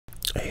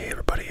Hey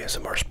everybody,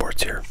 ASMR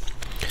Sports here.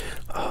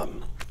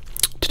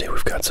 Today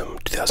we've got some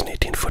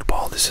 2018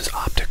 football. This is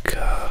Optic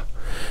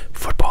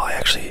football. I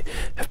actually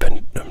have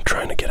been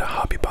trying to get a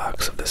hobby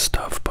box of this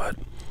stuff, but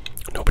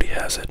nobody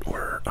has it.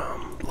 We're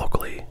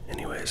locally,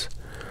 anyways.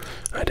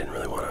 I didn't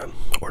really want to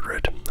order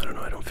it. I don't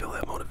know. I don't feel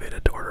that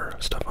motivated to order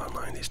stuff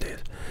online these days.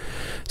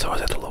 So I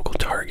was at the local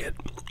Target,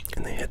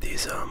 and they had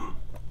these. I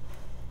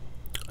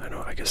don't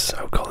know. I guess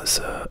I would call this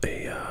a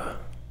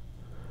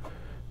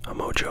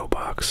Mojo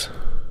box.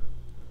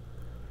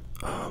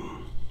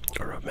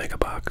 Or a mega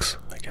box,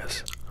 I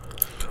guess.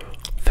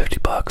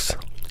 $50,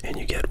 and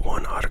you get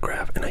one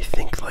autograph. And I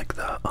think like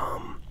the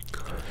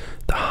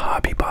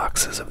hobby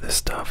boxes of this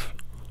stuff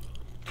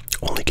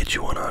only get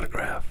you one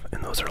autograph,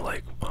 and those are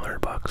like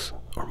 $100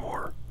 or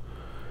more.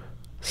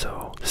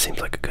 So this seems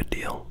like a good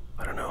deal.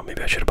 I don't know.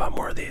 Maybe I should have bought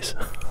more of these.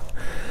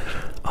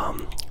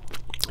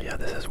 Yeah,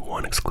 this is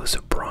one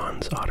exclusive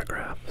bronze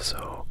autograph.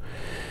 So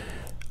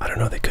I don't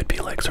know. They could be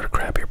like sort of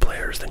crappier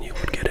players than you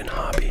would get in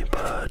hobby,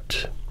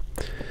 but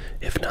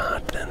if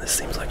not, then this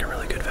seems like a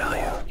really good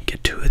value. You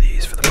get two of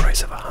these for the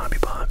price of a hobby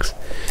box,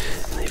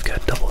 and they've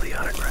got double the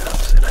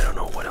autographs. And I don't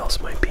know what else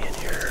might be in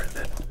here.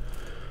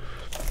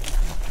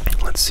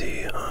 Let's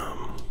see.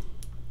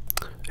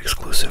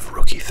 Exclusive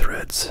rookie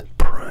threads,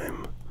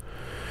 prime,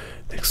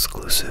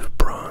 exclusive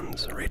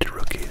bronze rated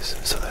rookies.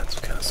 So that's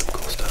kind of some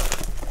cool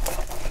stuff.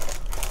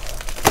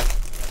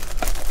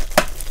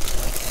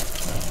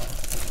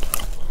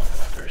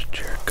 There's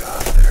Jared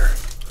Goff there.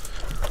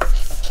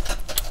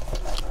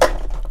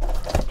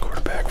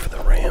 Quarterback for the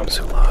Rams,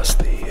 who lost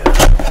the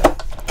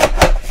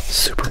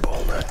Super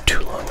Bowl not too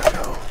long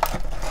ago.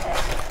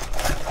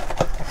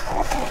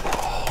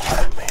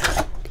 Oh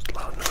man,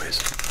 loud noise.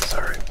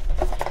 Sorry.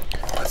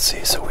 Let's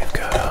see. So we've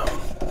got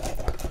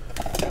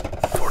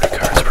 40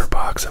 cards per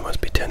box. That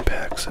must be 10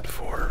 packs at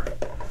 4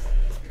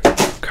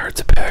 cards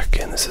a pack.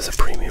 And this is a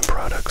premium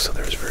product, so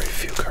there's very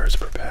few cards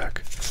per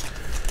pack.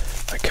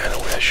 I kind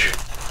of wish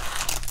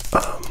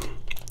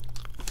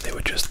they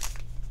would just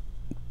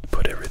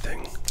put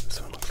everything.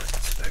 This one looks like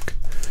it's thick.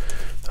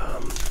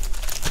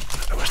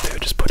 I wish they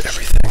would just put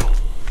everything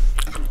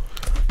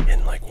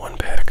in like one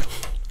pack,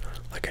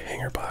 like a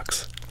hanger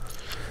box.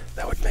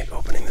 That would make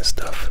opening this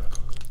stuff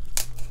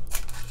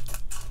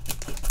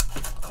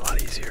a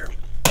lot easier.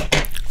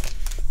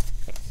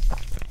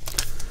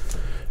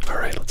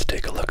 Alright, let's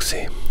take a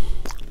look-see.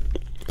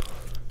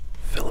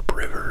 Phillip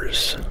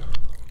Rivers,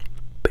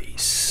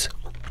 base.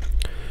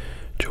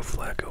 Joe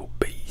Flacco,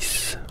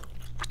 base.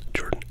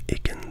 Jordan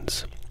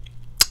Akins.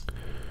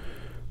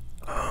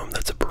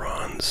 That's a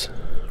bronze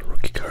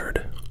rookie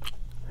card.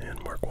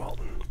 And Mark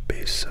Walton,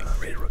 base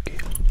rated rookie.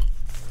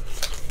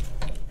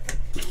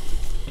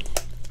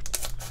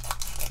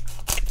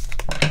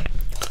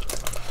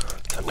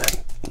 I'm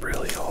not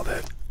really all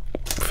that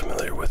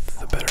familiar with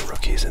the better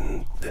rookies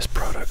in this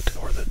product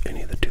or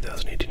any of the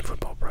 2018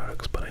 football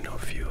products, but I know a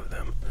few of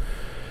them.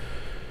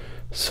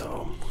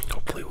 So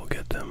hopefully we'll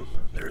get them.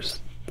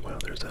 There's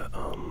a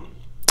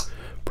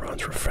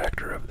bronze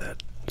refractor of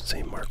that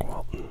same Mark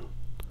Walton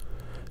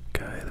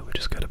guy that we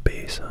just got a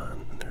base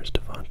on. And there's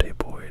Devontae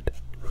Boyd,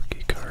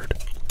 rookie card.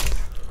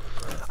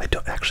 I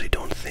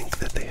don't think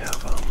that they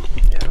have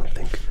I don't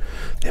think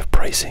they have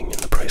pricing in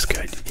the price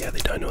guide. Yeah,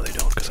 I know they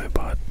don't, because I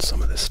bought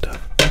some of this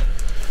stuff,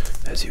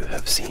 as you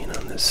have seen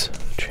on this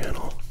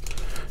channel,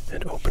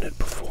 and opened it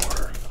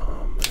before.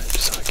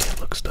 So I can't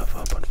look stuff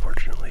up,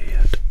 unfortunately,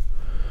 yet.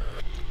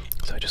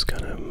 So I just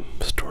kind of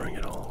storing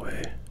it all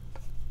away.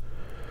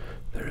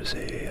 There's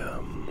a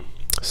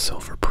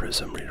silver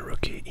prism rated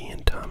rookie,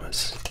 Ian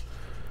Thomas,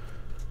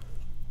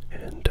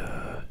 and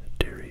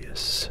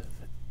Darius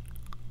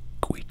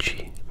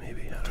Guici,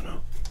 maybe, I don't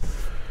know.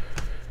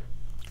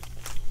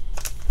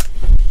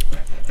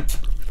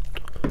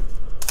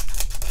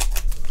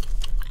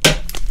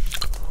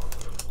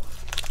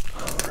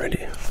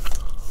 Alrighty.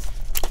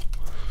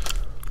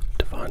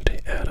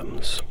 Devontae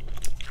Adams,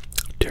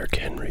 Derrick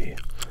Henry,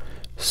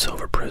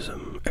 silver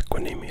prism,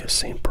 Equinemius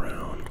St.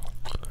 Brown.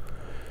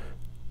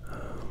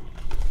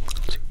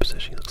 Let's see what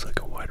position. He looks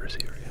like a wide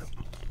receiver, yeah.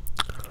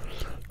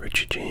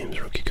 Richie James,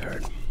 rookie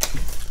card.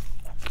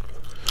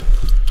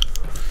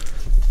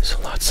 So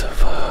lots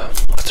of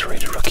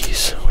rated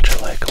rookies, which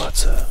I like.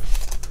 Lots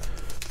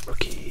of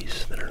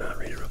rookies that are not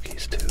rated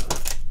rookies too.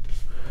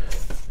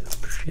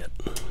 Shit.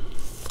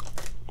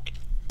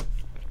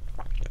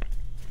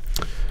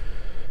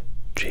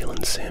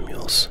 Jalen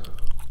Samuels,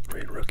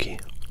 rated rookie.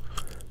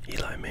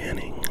 Eli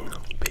Manning,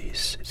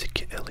 base.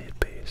 Ezekiel Elliott,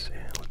 base.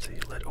 And let's see,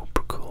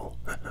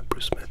 Optic,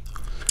 Bruce Smith.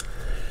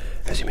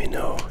 As you may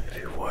know, if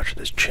you've watched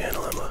this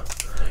channel, I'm a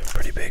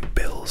pretty big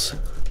Bills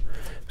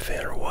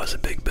fan, or was a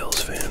big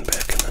Bills fan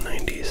back in the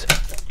 90s.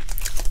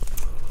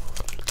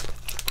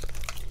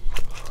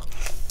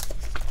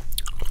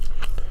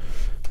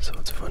 So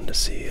it's fun to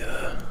see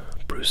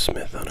Bruce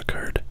Smith on a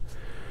card.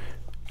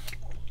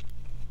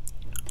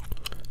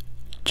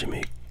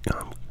 Jimmy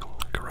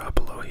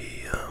Garoppolo,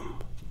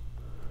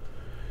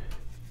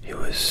 he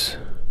was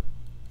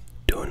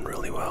doing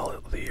really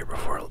well the year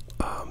before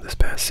this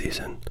past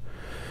season,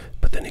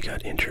 but but then he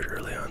got injured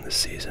early on this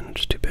season,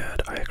 which is too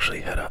bad. I actually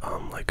had a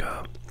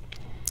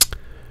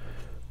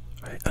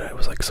it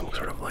was like some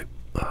sort of like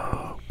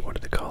what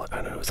did they call it? I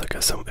don't know. It was like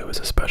it was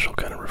a special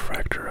kind of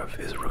refractor of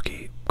his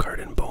rookie card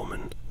in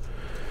Bowman,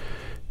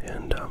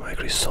 and I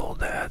actually sold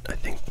that, I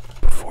think,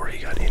 before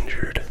he got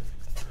injured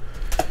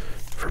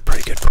for a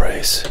pretty good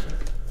price.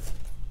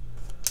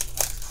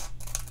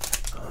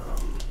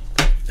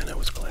 And I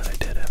was glad I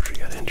did after he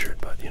got injured,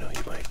 but you know,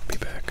 he might be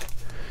back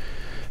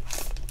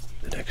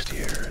the next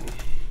year and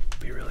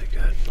be really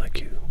good like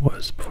he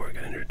was before he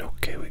got injured.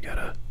 Okay, we got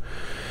a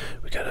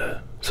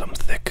something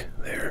thick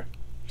there.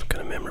 Some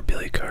kind of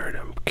memorabilia card.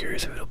 I'm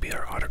curious if it'll be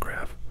our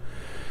autograph.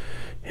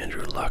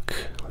 Andrew Luck.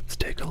 Let's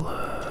take a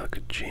look.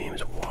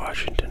 James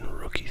Washington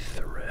rookie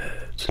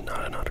threads.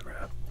 Not an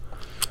autograph.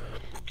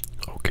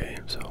 Okay,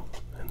 so,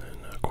 and then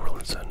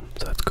Corlinson.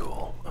 So that's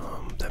cool.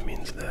 That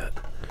means that,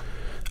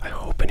 I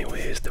hope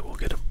anyways, that we'll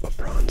get a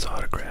bronze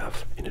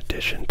autograph in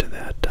addition to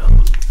that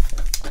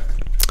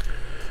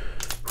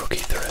rookie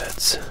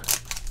threads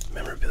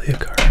memorabilia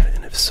card.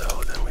 And if so,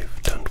 then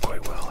we've done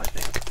quite well, I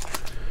think,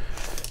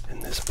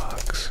 in this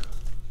box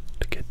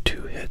to get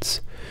 2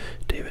 hits.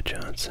 David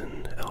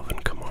Johnson, Alvin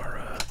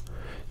Kamara,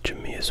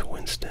 Jameis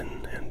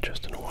Winston, and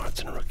Justin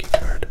Watson rookie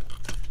card.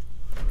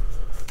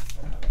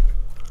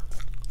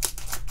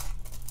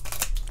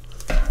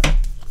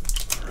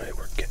 Alright,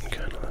 we're getting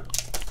kind of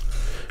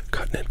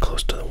cutting it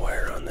close to the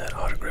wire on that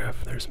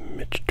autograph. There's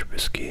Mitch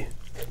Trubisky,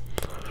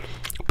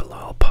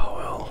 Bilal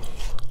Powell.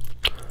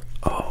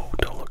 Oh,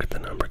 don't look at the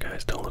number,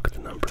 guys. Don't look at the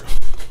number.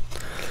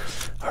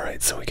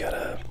 Alright, so we got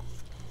a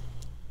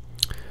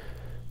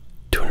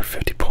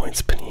 250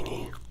 points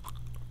Panini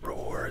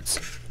rewards,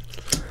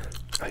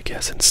 I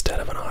guess, instead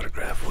of an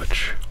autograph,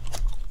 which,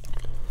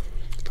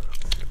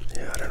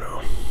 yeah, I don't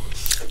know.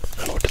 I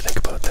don't know what to think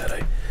about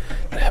that.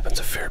 That happens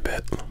a fair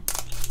bit.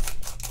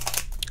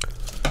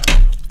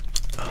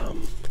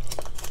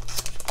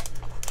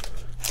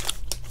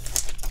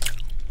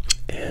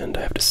 And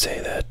I have to say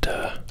that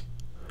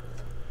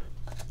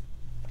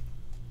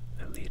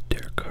Elite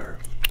Derek Carr.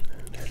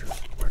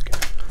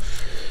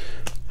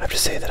 I have to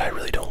say that I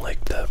really don't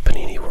like the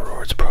Panini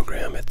Rewards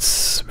program.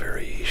 It's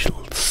very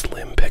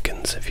slim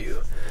pickings if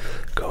you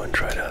go and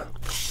try to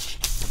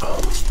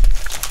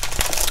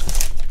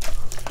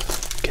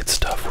get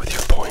stuff with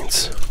your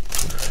points. I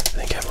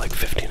think I have like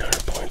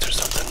 1,500 points or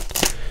something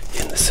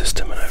in the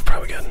system, and I've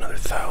probably got another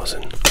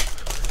 1,000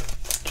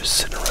 just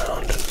sitting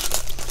around,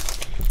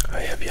 and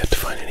I have yet to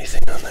find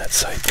anything on that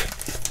site,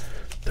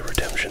 the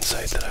redemption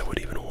site, that I would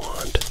even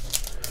want.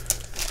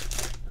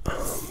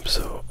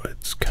 So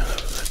that's kind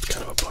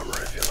of a bummer.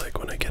 I feel like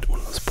when I get one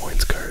of those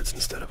points cards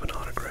instead of an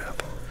autograph,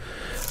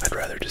 I'd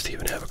rather just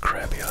even have a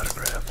crappy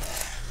autograph.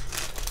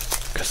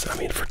 Because I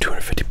mean, for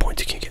 250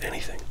 points, you can't get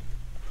anything.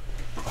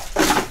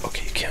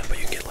 Okay, you can, but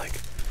you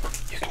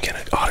can get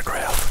an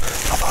autograph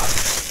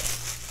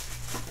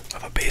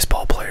of a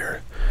baseball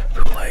player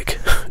who like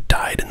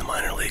died in the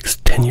minor leagues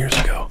 10 years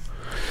ago,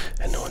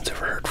 and no one's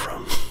ever heard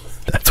from.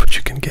 That's what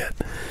you can get.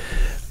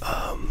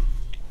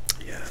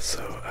 Yeah,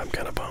 so I'm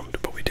kind of bummed,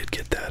 but we did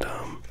get that.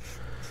 I'm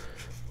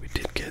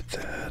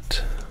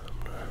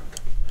gonna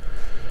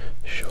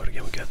show it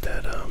again. We got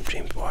that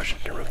James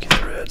Washington rookie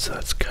thread, so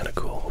that's kind of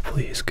cool.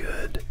 Hopefully he's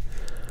good.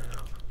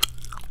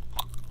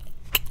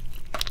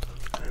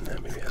 And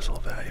then maybe has a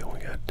little value. We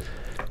got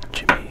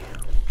Jimmy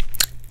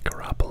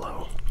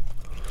Garoppolo,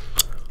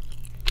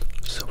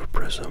 Silver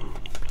Prism.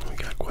 We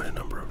got quite a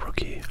number of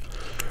rookie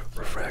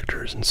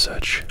refractors and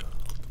such.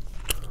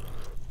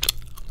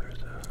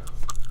 There's a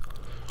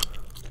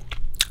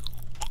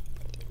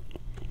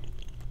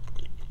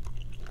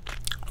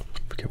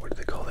what do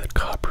they call that?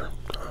 Copper.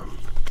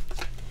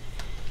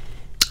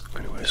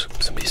 Anyways,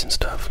 some decent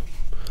stuff.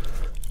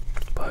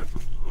 But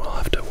I'll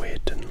have to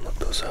wait and look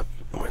those up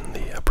when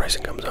the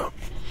pricing comes out.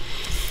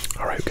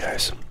 Alright,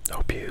 guys.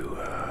 Hope you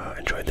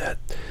enjoyed that.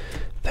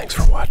 Thanks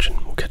for watching.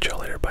 We'll catch y'all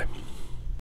later. Bye.